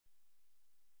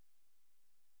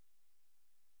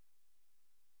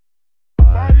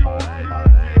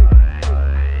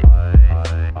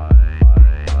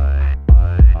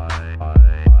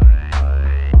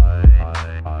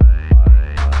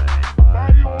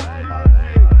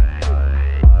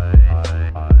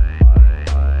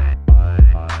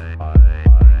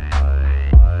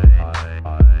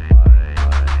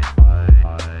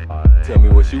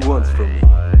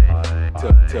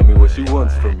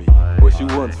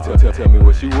Tell me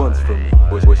what she wants from me.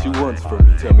 What she wants from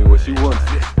me. Tell me what she wants.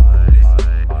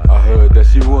 I heard that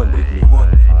she wanted me,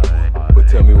 but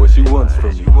tell me what she wants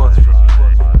from me.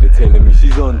 They're telling me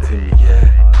she's on to me.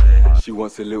 She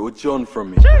wants a little John from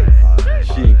me.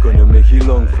 She ain't gonna make it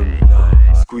long for me.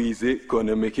 Squeeze it,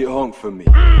 gonna make it honk for me.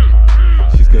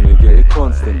 She's gonna get it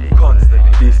constantly.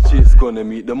 This chick's gonna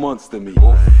meet the monster me.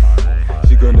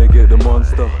 She gonna get the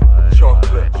monster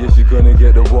chocolate. Yeah, she gonna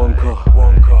get the Wonka.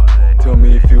 Tell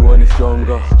me if you want it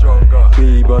stronger.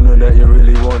 Babe, I know that you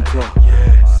really want her.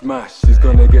 Smash, she's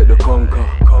gonna get the conker.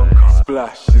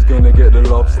 Splash, she's gonna get the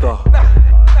lobster.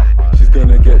 She's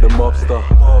gonna get the mobster.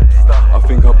 I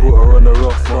think I put her on the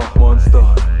roster. Monster,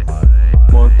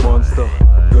 monster.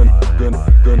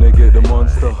 Gonna get the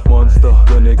monster. Gonna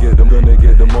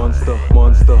get the monster.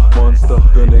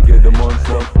 Gonna get the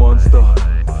monster.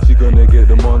 She gonna get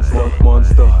the monster.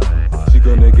 She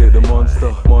gonna get the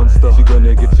monster. She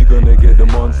gonna get the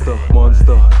monster.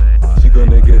 She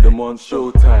gonna get the monster.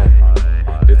 Showtime.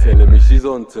 They're telling me she's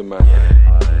onto man.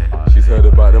 She's heard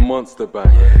about the monster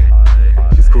band.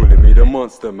 She's calling me the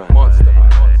monster man. I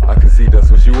can see that's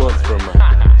what she wants from man.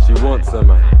 She wants a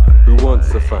man who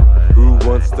wants a fan, who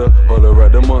wants to holler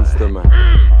at the monster man.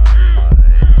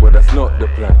 Well, that's not the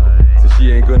plan, so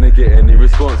she ain't gonna get any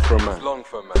response from man.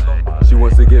 She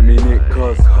wants to get me nicked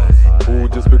cuz, all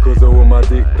just because of what my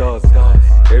dick does.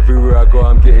 Everywhere I go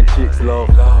I'm getting chicks love,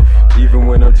 even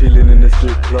when I'm chilling in the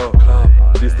strip club.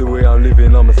 This the way I'm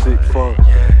living, I'm a sick fuck.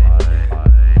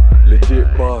 Legit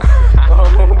boss.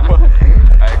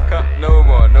 No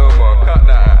more, cut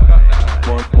that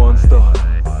out. Monster.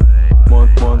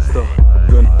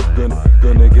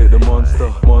 Gonna get the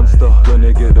monster.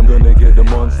 Gonna get the monster.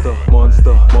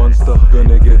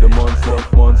 Gonna get the monster.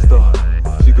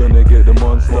 She gonna get the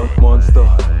monster.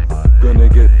 Gonna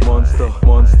get monster.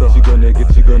 She gonna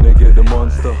get the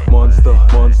monster.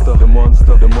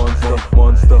 The monster.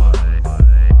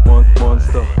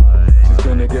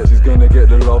 She's gonna get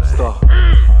the lobster.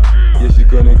 Yeah, she's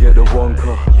gonna get the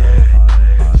Wonka.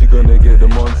 She gonna get the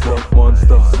monster.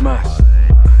 Smash,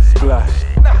 splash.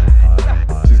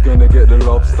 She's gonna get the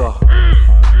lobster.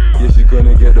 Yeah, she's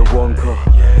gonna get the Wonka.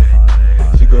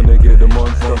 She gonna get the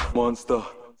monster.